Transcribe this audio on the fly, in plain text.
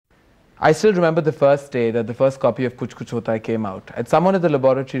I still remember the first day that the first copy of Kuch Kuch Hota Hai came out. And someone at the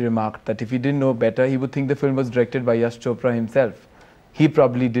laboratory remarked that if he didn't know better, he would think the film was directed by Yash Chopra himself. He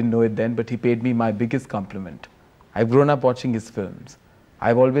probably didn't know it then, but he paid me my biggest compliment. I've grown up watching his films.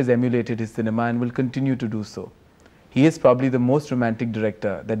 I've always emulated his cinema and will continue to do so. He is probably the most romantic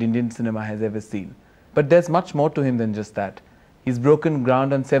director that Indian cinema has ever seen. But there's much more to him than just that. He's broken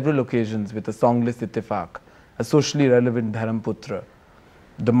ground on several occasions with a songless Ittifaq, a socially relevant Dharamputra,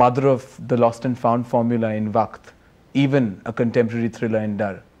 the mother of the lost and found formula in Waqt, even a contemporary thriller in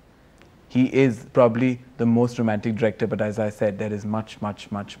Dar. He is probably the most romantic director, but as I said, there is much,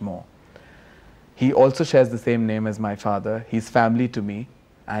 much, much more. He also shares the same name as my father. He's family to me,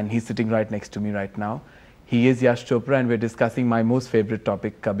 and he's sitting right next to me right now. He is Yash Chopra, and we're discussing my most favorite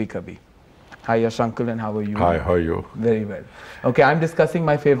topic, Kabhi Kabhie. Hi Yash uncle, and how are you? Hi, how are you? Very well. Okay, I'm discussing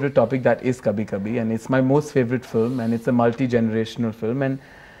my favorite topic, that is Kabhi Kabhie, and it's my most favorite film, and it's a multi-generational film. And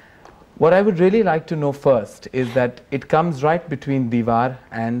what I would really like to know first is that it comes right between Diwar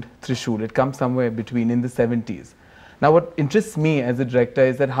and Trishul. It comes somewhere between in the 70s. Now what interests me as a director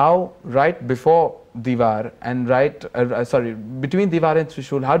is that how right before Diwar and between Diwar and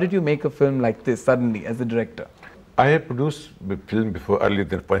Trishul, how did you make a film like this suddenly as a director? I had produced a film before earlier.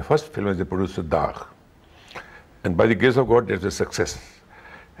 My first film was I produced with Daag. And by the grace of God, there's a success.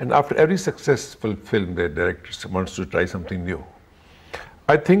 And after every successful film, the director wants to try something new.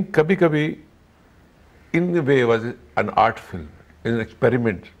 I think Kabhi Kabhie, in a way, was an art film, an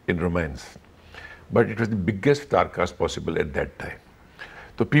experiment in romance. But it was the biggest star cast possible at that time.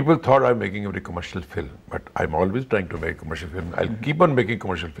 So people thought I'm making a very commercial film, but I'm always trying to make a commercial film. I'll keep on making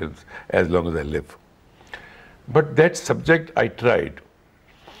commercial films as long as I live. But that subject I tried,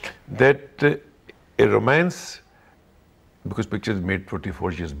 that a romance, because pictures made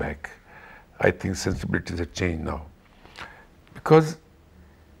 24 years back, I think sensibilities have changed now. Because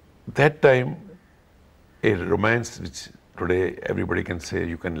that time, a romance which today everybody can say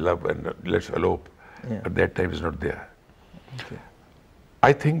you can love and let's elope, at that time is not there. Okay.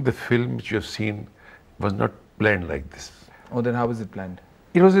 I think the film which you have seen was not planned like this. Oh, then how was it planned?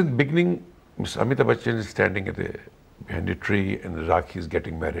 It was in the beginning, Mr. Amitabh Bachchan is standing behind a tree and Rakhee is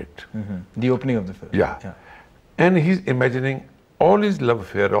getting married. The opening of the film. Yeah. And he's imagining all his love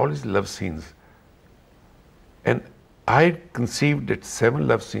affair, all his love scenes. And I conceived that 7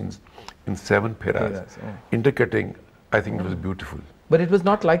 love scenes in 7 paras, intercutting. I think it was beautiful. But it was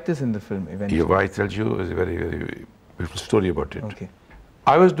not like this in the film eventually. Yeah, I tell you, there's a very, very beautiful story about it. Okay.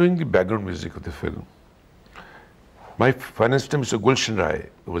 I was doing the background music of the film. My finance minister, Mr. Gulshan Rai,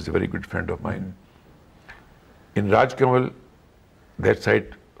 who was a very good friend of mine. In Raj Kamal, that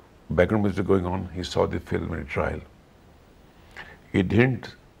side, background music going on, he saw the film in a trial. He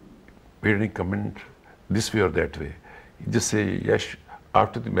didn't pay any comment this way or that way. He just said, Yash,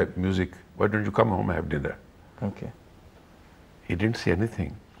 after the music, why don't you come home and have dinner? Okay. He didn't say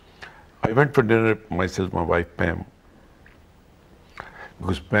anything. I went for dinner, myself, my wife, Pam.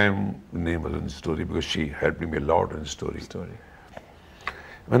 Because Pam's name was in the story, because she helped me a lot in the story.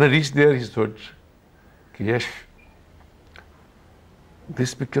 When I reached there, he thought, Yash,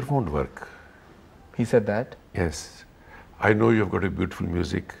 this picture won't work. He said that? Yes. I know you've got a beautiful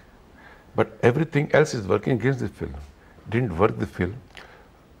music, but everything else is working against the film. Didn't work the film.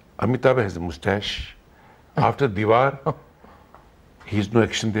 Amitabh has a mustache. After Diwar, he's no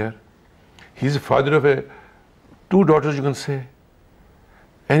action there. He's the father of 2 daughters, you can say.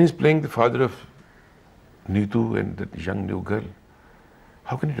 And he's playing the father of Neetu and that young new girl.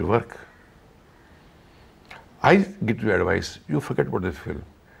 How can it work? I give you advice, you forget about the film.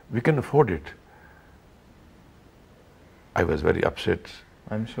 We can afford it. I was very upset.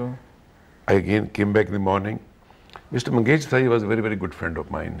 I'm sure. I again came back in the morning. Mr. Mangesh Sai was a very, very good friend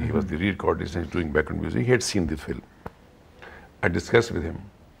of mine. He was the recordist and he's doing background music. He had seen the film. I discussed with him.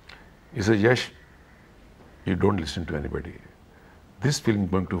 He said, Yash, you don't listen to anybody. This film is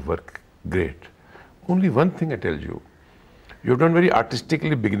going to work great. Only one thing I tell you. You have done very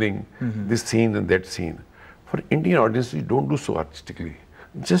artistically beginning this scene and that scene. For Indian audience, you don't do so artistically.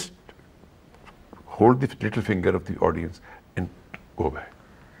 Just hold the little finger of the audience and go back.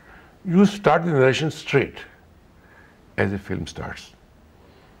 You start the narration straight as the film starts.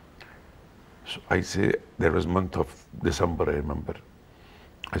 So I say, there was month of December, I remember.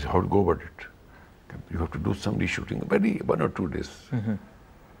 I said, how to go about it? You have to do some reshooting, maybe 1 or 2 days.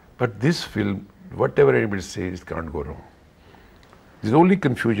 But this film, whatever anybody says, can't go wrong. There's only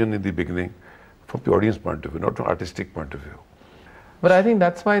confusion in the beginning from the audience point of view, not from artistic point of view. But I think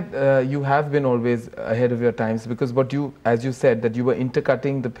that's why you have been always ahead of your times, because what you, as you said, that you were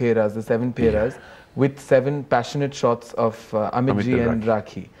intercutting the peras, the 7 peras, with 7 passionate shots of Amit ji and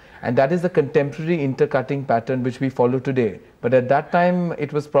Rakhee. And that is the contemporary intercutting pattern which we follow today. But at that time,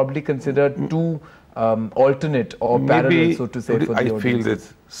 it was probably considered too alternate or parallel, so to say, for the audience. I feel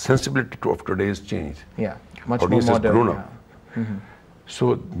that sensibility of today has changed. Yeah, much more modern. Grown up.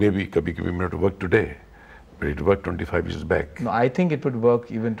 So maybe Kabhi Kabhie may not work today, but it worked 25 years back. No, I think it would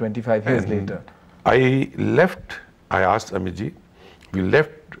work even 25 years later. I asked Amit ji, we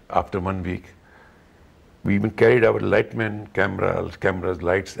left after 1 week. We even carried our lightmen, cameras,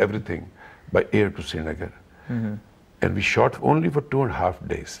 lights, everything by air to Srinagar. And we shot only for 2.5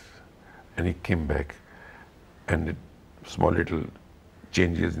 days. And he came back and small little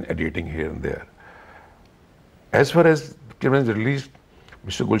changes in editing here and there. As far as when released,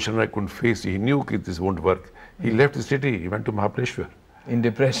 Mr. Gulshan I couldn't face. He knew that this won't work. He left the city. He went to Mahabaleshwar. In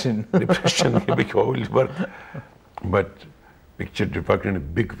depression. Depression. How will it work? But picture worked in a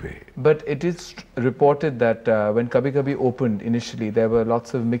big way. But it is reported that when Kabhi Kabhie opened initially, there were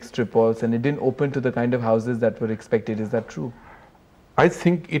lots of mixed reports, and it didn't open to the kind of houses that were expected. Is that true? I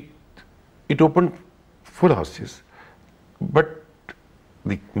think it opened full houses, but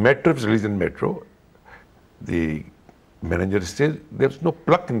the metro was released in metro. The manager says there's no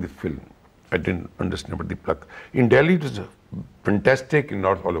pluck in the film. I didn't understand about the pluck. In Delhi, it was fantastic, in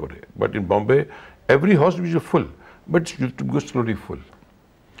North all over here. But in Bombay, every house was full, but you have to go slowly full.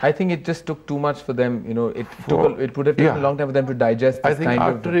 I think it just took too much for them. You know, it would have taken a long time for them to digest this kind of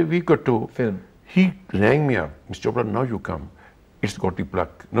film. After a week or two, he rang me up. Mr. Chopra, now you come. It's got the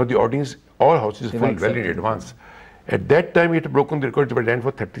pluck. Now the audience, all houses full, well in advance. At that time, it had broken the record. It ran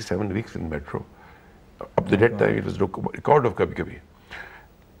for 37 weeks in metro. Up to that time, it was record of Kabhi Kabhie.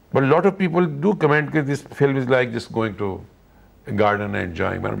 But a lot of people do comment that this film is like just going to a garden and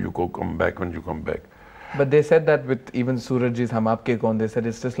enjoying. When you come back, when you come back. But they said that with even Suraj's Hum Aapke Kaun, they said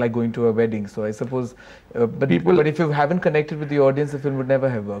it's just like going to a wedding. So I suppose, but if you haven't connected with the audience, the film would never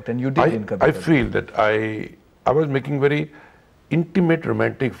have worked. And you did in Kabhi Kabhie. I feel that I was making very intimate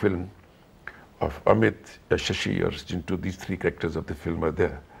romantic film of Amit, Shashi or Chintu. These 3 characters of the film are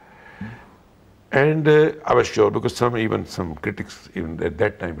there. And I was sure, because some critics even at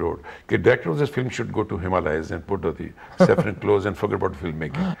that time wrote, the director of this film should go to Himalayas and put on the saffron clothes and forget about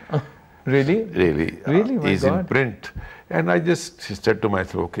filmmaking. Really? Really? Really? He's in print. And I just said to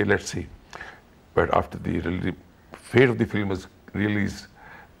myself, okay, let's see. But after the fate of the film was released,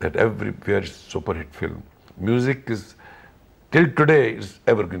 that everywhere is super hit film. Music is, till today, is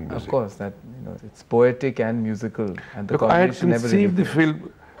evergreen music. Of course, that it's poetic and musical. And the I had combination conceived the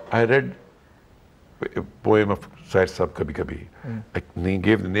film. I read a poem of Sahir Sahib, Kabhi Kabhie. He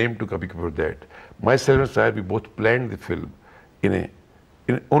gave the name to Kabhi Kabhie for that. Myself and Sahir, we both planned the film in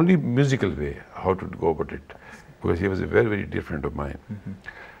an only musical way, how to go about it. Because he was a very, very dear friend of mine.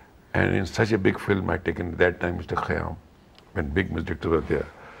 And in such a big film, I had taken at that time Mr. Khayyam, when big music directors were there.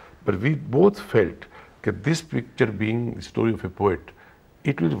 But we both felt that this picture being the story of a poet,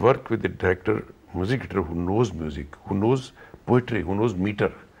 it will work with the director, music director who knows music, who knows poetry, who knows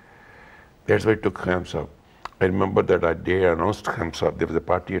meter. That's why I took Khayyam Sahib. I remember that day I announced Khayyam Sahib. There was a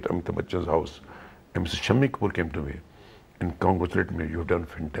party at Amitabh Bachchan's house. And Mr. Shashi Kapoor came to me and congratulated me. You've done a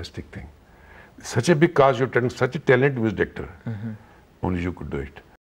fantastic thing. Such a big cast, you've done such a talented music director. Only you could do it.